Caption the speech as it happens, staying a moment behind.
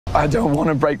I don't want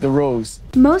to break the rules.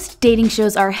 Most dating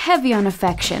shows are heavy on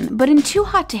affection, but in Too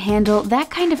Hot to Handle, that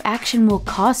kind of action will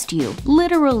cost you.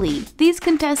 Literally. These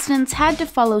contestants had to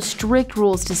follow strict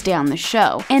rules to stay on the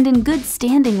show, and in good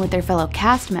standing with their fellow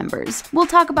cast members. We'll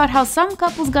talk about how some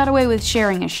couples got away with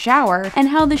sharing a shower, and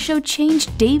how the show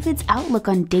changed David's outlook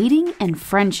on dating and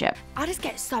friendship. I just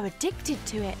get so addicted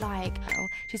to it, like,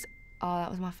 oh, that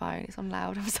was my phone, it's on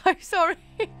loud, I'm so sorry.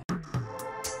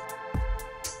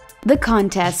 The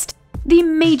contest. The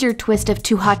major twist of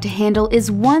Too Hot to Handle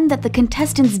is one that the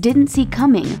contestants didn't see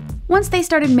coming. Once they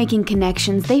started making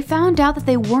connections, they found out that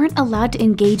they weren't allowed to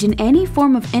engage in any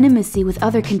form of intimacy with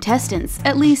other contestants,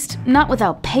 at least not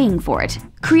without paying for it.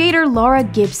 Creator Laura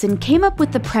Gibson came up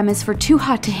with the premise for Too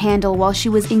Hot to Handle while she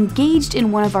was engaged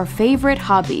in one of our favorite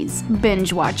hobbies,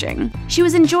 binge watching. She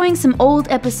was enjoying some old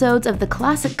episodes of the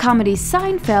classic comedy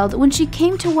Seinfeld when she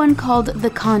came to one called The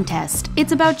Contest.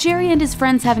 It's about Jerry and his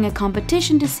friends having a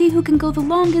competition to see who can go the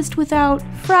longest without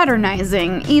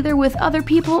fraternizing, either with other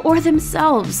people or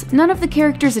themselves. None of the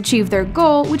characters achieved their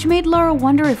goal, which made Laura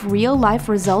wonder if real-life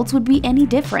results would be any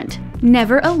different.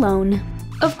 Never alone.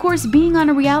 Of course, being on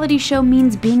a reality show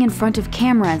means being in front of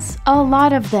cameras. A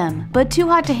lot of them. But Too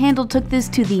Hot to Handle took this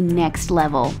to the next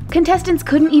level. Contestants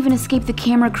couldn't even escape the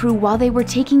camera crew while they were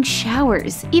taking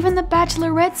showers. Even The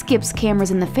Bachelorette skips cameras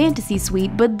in the fantasy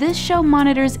suite, but this show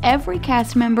monitors every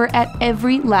cast member at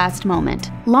every last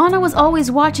moment. Lana was always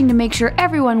watching to make sure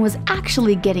everyone was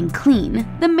actually getting clean.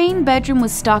 The main bedroom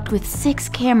was stocked with 6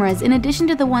 cameras in addition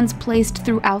to the ones placed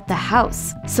throughout the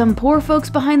house. Some poor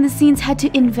folks behind the scenes had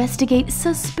to investigate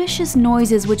suspicious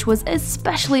noises, which was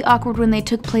especially awkward when they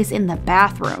took place in the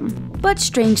bathroom. But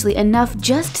strangely enough,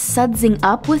 just sudsing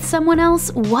up with someone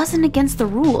else wasn't against the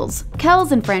rules.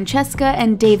 Kels and Francesca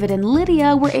and David and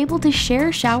Lydia were able to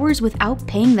share showers without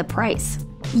paying the price.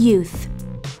 Youth.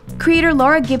 Creator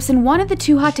Laura Gibson wanted the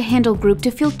Too Hot to Handle group to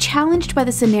feel challenged by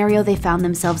the scenario they found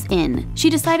themselves in. She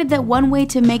decided that one way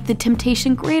to make the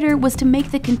temptation greater was to make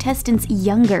the contestants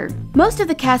younger. Most of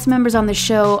the cast members on the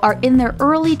show are in their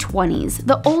early 20s,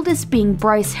 the oldest being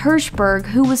Bryce Hirschberg,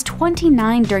 who was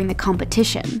 29 during the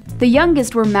competition. The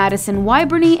youngest were Madison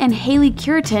Wyberny and Haley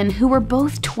Cureton, who were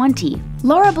both 20.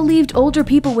 Laura believed older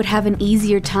people would have an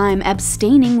easier time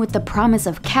abstaining with the promise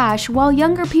of cash, while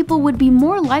younger people would be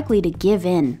more likely to give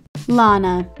in.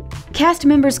 Lana. Cast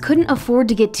members couldn't afford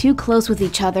to get too close with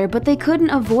each other, but they couldn't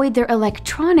avoid their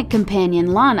electronic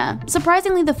companion, Lana.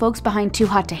 Surprisingly, the folks behind Too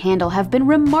Hot to Handle have been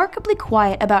remarkably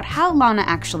quiet about how Lana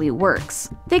actually works.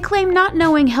 They claim not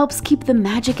knowing helps keep the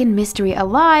magic and mystery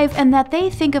alive, and that they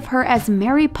think of her as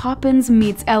Mary Poppins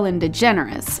meets Ellen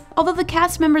DeGeneres. Although the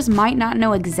cast members might not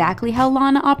know exactly how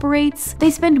Lana operates,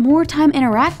 they spend more time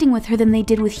interacting with her than they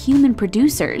did with human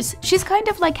producers. She's kind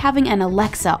of like having an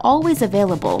Alexa always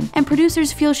available, and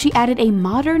producers feel she added a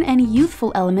modern and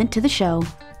youthful element to the show.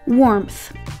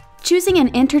 Warmth. Choosing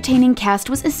an entertaining cast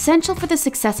was essential for the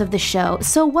success of the show,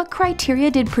 so what criteria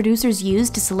did producers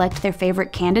use to select their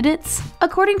favorite candidates?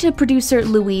 According to producer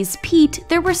Louise Pete,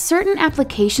 there were certain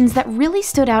applications that really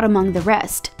stood out among the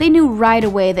rest. They knew right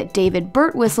away that David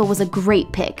Birtwistle was a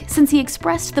great pick, since he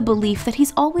expressed the belief that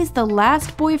he's always the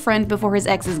last boyfriend before his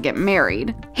exes get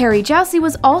married. Jowsey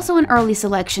was also an early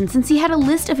selection, since he had a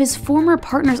list of his former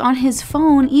partners on his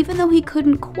phone, even though he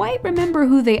couldn't quite remember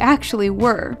who they actually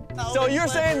were. So you're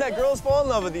saying that girls fall in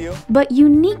love with you? But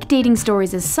unique dating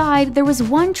stories aside, there was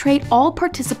one trait all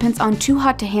participants on Too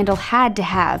Hot to Handle had to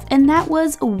have, and that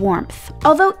was warmth.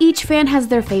 Although each fan has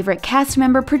their favorite cast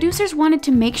member, producers wanted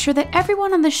to make sure that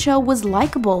everyone on the show was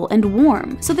likable and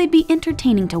warm, so they'd be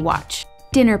entertaining to watch.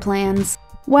 Dinner plans.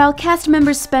 While cast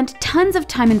members spent tons of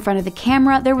time in front of the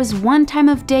camera, there was one time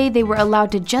of day they were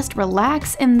allowed to just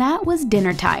relax, and that was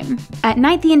dinner time. At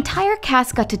night, the entire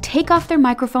cast got to take off their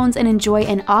microphones and enjoy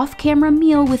an off-camera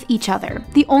meal with each other.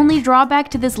 The only drawback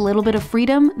to this little bit of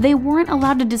freedom, they weren't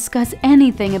allowed to discuss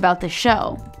anything about the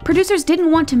show. Producers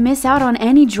didn't want to miss out on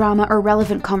any drama or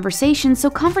relevant conversation, so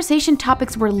conversation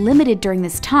topics were limited during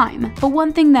this time. But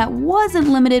one thing that wasn't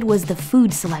limited was the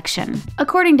food selection.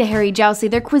 According to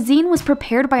Jowsey, their cuisine was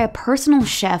prepared by a personal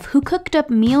chef who cooked up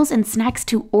meals and snacks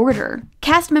to order.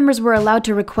 Cast members were allowed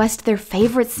to request their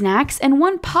favorite snacks, and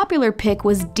one popular pick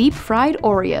was deep-fried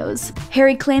Oreos.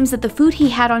 Harry claims that the food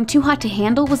he had on Too Hot to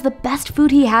Handle was the best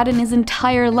food he had in his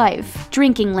entire life.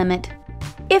 Drinking limit.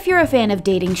 If you're a fan of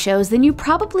dating shows, then you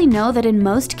probably know that in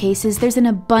most cases there's an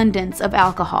abundance of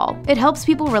alcohol. It helps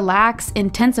people relax,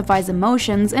 intensifies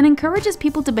emotions, and encourages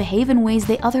people to behave in ways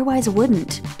they otherwise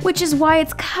wouldn't. Which is why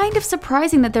it's kind of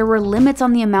surprising that there were limits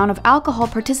on the amount of alcohol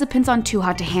participants on Too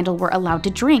Hot to Handle were allowed to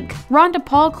drink. Rhonda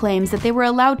Paul claims that they were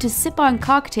allowed to sip on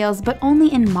cocktails, but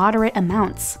only in moderate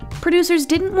amounts. Producers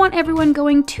didn't want everyone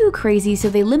going too crazy, so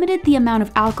they limited the amount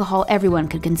of alcohol everyone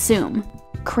could consume.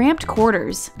 Cramped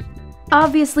quarters.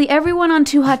 Obviously, everyone on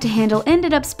Too Hot to Handle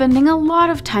ended up spending a lot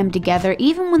of time together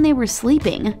even when they were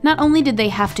sleeping. Not only did they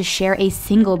have to share a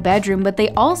single bedroom, but they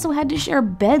also had to share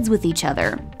beds with each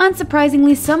other.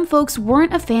 Unsurprisingly, some folks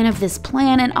weren't a fan of this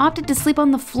plan and opted to sleep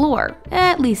on the floor,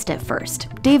 at least at first.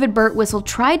 David Birtwistle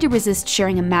tried to resist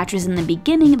sharing a mattress in the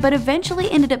beginning, but eventually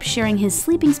ended up sharing his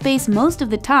sleeping space most of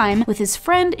the time with his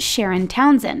friend Sharon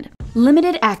Townsend.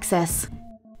 Limited access.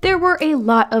 There were a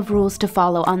lot of rules to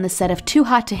follow on the set of Too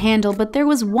Hot to Handle, but there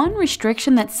was one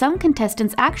restriction that some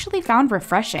contestants actually found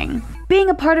refreshing. Being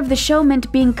a part of the show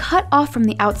meant being cut off from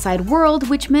the outside world,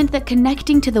 which meant that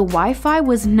connecting to the Wi-Fi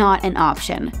was not an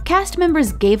option. Cast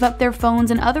members gave up their phones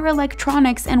and other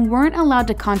electronics and weren't allowed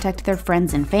to contact their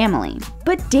friends and family.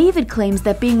 But David claims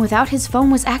that being without his phone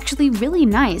was actually really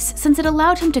nice, since it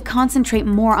allowed him to concentrate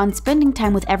more on spending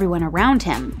time with everyone around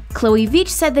him. Chloe Veach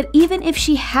said that even if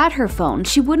she had her phone,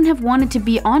 she wouldn't have wanted to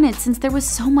be on it since there was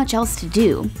so much else to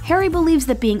do. Harry believes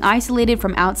that being isolated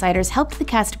from outsiders helped the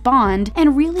cast bond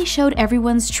and really showed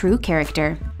everyone's true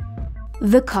character.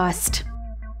 The cost.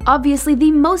 Obviously,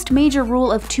 the most major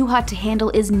rule of Too Hot to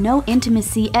Handle is no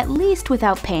intimacy, at least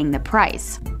without paying the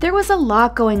price. There was a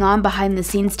lot going on behind the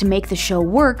scenes to make the show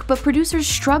work, but producers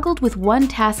struggled with one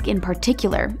task in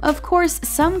particular. Of course,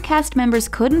 some cast members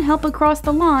couldn't help but cross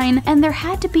the line, and there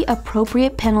had to be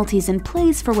appropriate penalties in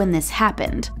place for when this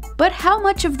happened. But how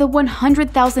much of the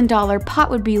 $100,000 pot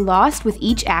would be lost with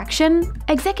each action?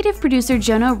 Executive producer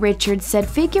Jonah Richards said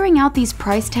figuring out these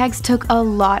price tags took a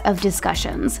lot of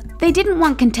discussions. They didn't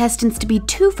want contestants to be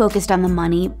too focused on the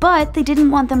money, but they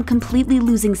didn't want them completely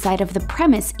losing sight of the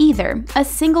premise either. A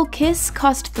single kiss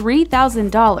cost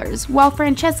 $3,000, while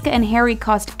Francesca and Harry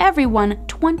cost everyone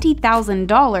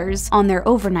 $20,000 on their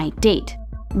overnight date.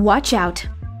 Watch out.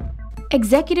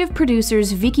 Executive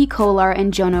producers Vicky Kolar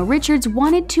and Jonah Richards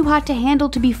wanted Too Hot to Handle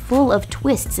to be full of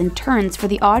twists and turns for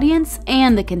the audience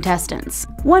and the contestants.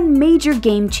 One major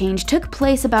game change took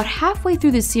place about halfway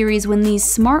through the series when these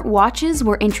smart watches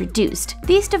were introduced.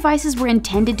 These devices were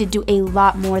intended to do a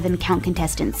lot more than count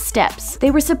contestants' steps.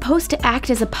 They were supposed to act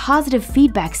as a positive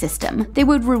feedback system. They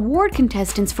would reward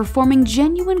contestants for forming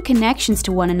genuine connections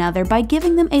to one another by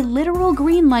giving them a literal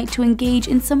green light to engage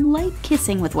in some light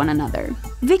kissing with one another.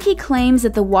 Vicky claims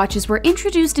that the watches were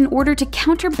introduced in order to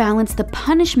counterbalance the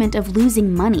punishment of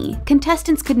losing money.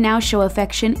 Contestants could now show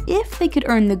affection if they could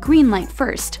earn the green light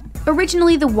first.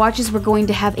 Originally, the watches were going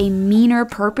to have a meaner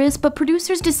purpose, but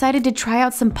producers decided to try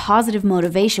out some positive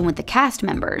motivation with the cast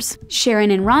members.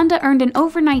 Sharon and Rhonda earned an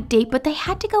overnight date, but they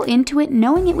had to go into it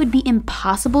knowing it would be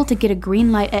impossible to get a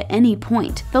green light at any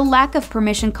point. The lack of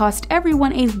permission cost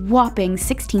everyone a whopping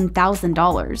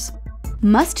 $16,000.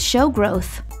 Must show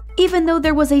growth. Even though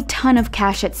there was a ton of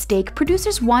cash at stake,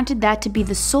 producers wanted that to be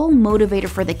the sole motivator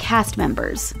for the cast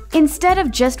members. Instead of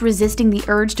just resisting the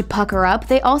urge to pucker up,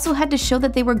 they also had to show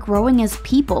that they were growing as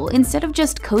people instead of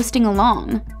just coasting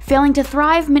along. Failing to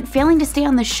thrive meant failing to stay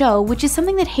on the show, which is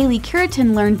something that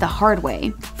Cureton learned the hard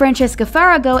way. Francesca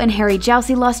Farago and Harry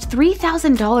Jowsey lost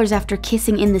 $3,000 after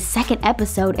kissing in the second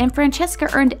episode, and Francesca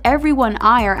earned everyone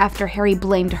ire after Harry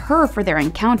blamed her for their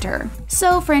encounter.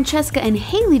 So Francesca and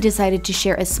Haley decided to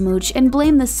share a smooch and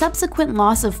blame the subsequent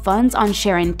loss of funds on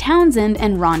Sharon Townsend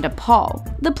and Rhonda Paul.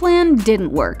 The plan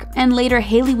didn't work, and later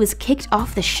Haley was kicked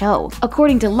off the show.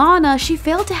 According to Lana, she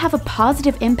failed to have a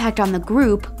positive impact on the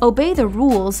group, obey the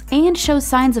rules, and show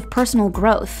signs of personal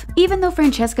growth. Even though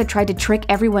Francesca tried to trick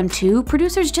everyone too,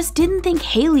 producers just didn't think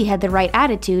Haley had the right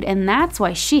attitude, and that's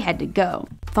why she had to go.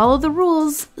 Follow the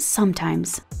rules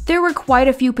sometimes. There were quite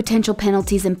a few potential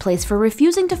penalties in place for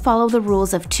refusing to follow the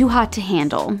rules of Too Hot to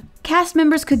Handle. Cast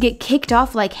members could get kicked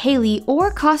off like Haley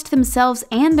or cost themselves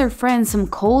and their friends some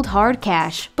cold hard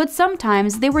cash, but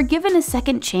sometimes they were given a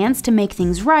second chance to make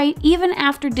things right even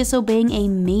after disobeying a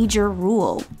major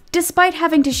rule. Despite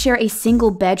having to share a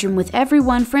single bedroom with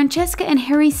everyone, Francesca and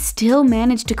Harry still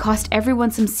managed to cost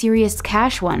everyone some serious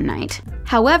cash one night.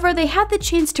 However, they had the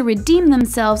chance to redeem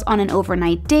themselves on an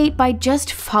overnight date by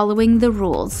just following the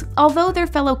rules. Although their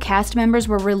fellow cast members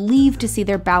were relieved to see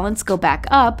their balance go back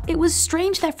up, it was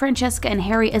strange that Francesca and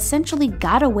Harry essentially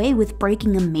got away with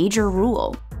breaking a major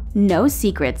rule. No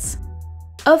secrets.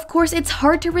 Of course, it's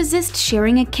hard to resist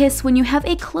sharing a kiss when you have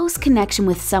a close connection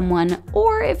with someone,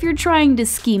 or if you're trying to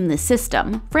scheme the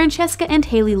system. Francesca and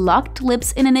Haley locked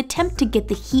lips in an attempt to get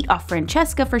the heat off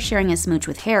Francesca for sharing a smooch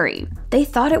with Harry. They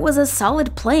thought it was a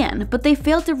solid plan, but they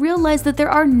failed to realize that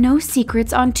there are no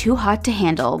secrets on Too Hot to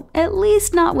Handle, at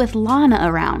least not with Lana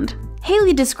around.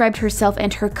 Haley described herself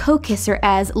and her co-kisser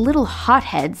as little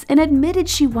hotheads and admitted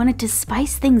she wanted to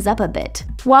spice things up a bit.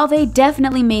 While they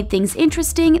definitely made things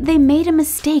interesting, they made a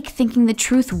mistake thinking the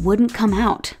truth wouldn't come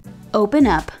out. Open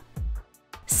up.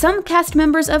 Some cast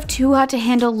members of Too Hot to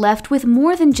Handle left with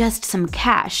more than just some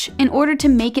cash. In order to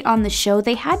make it on the show,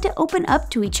 they had to open up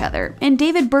to each other, and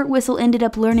David Birtwistle ended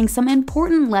up learning some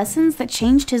important lessons that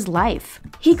changed his life.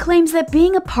 He claims that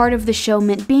being a part of the show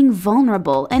meant being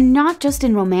vulnerable and not just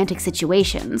in romantic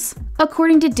situations.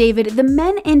 According to David, the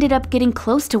men ended up getting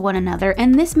close to one another,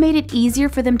 and this made it easier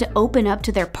for them to open up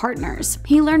to their partners.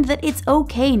 He learned that it's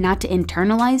okay not to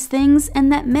internalize things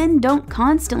and that men don't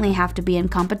constantly have to be in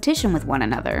competition with one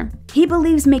another. He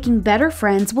believes making better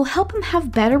friends will help him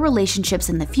have better relationships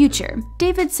in the future.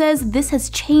 David says this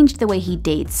has changed the way he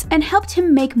dates and helped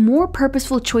him make more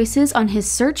purposeful choices on his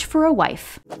search for a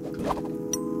wife.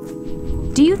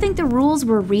 Do you think the rules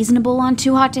were reasonable on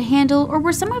Too Hot to Handle, or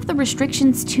were some of the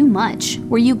restrictions too much?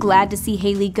 Were you glad to see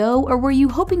Haley go, or were you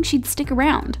hoping she'd stick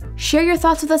around? Share your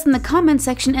thoughts with us in the comment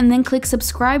section and then click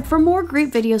subscribe for more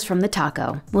great videos from the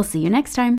taco. We'll see you next time.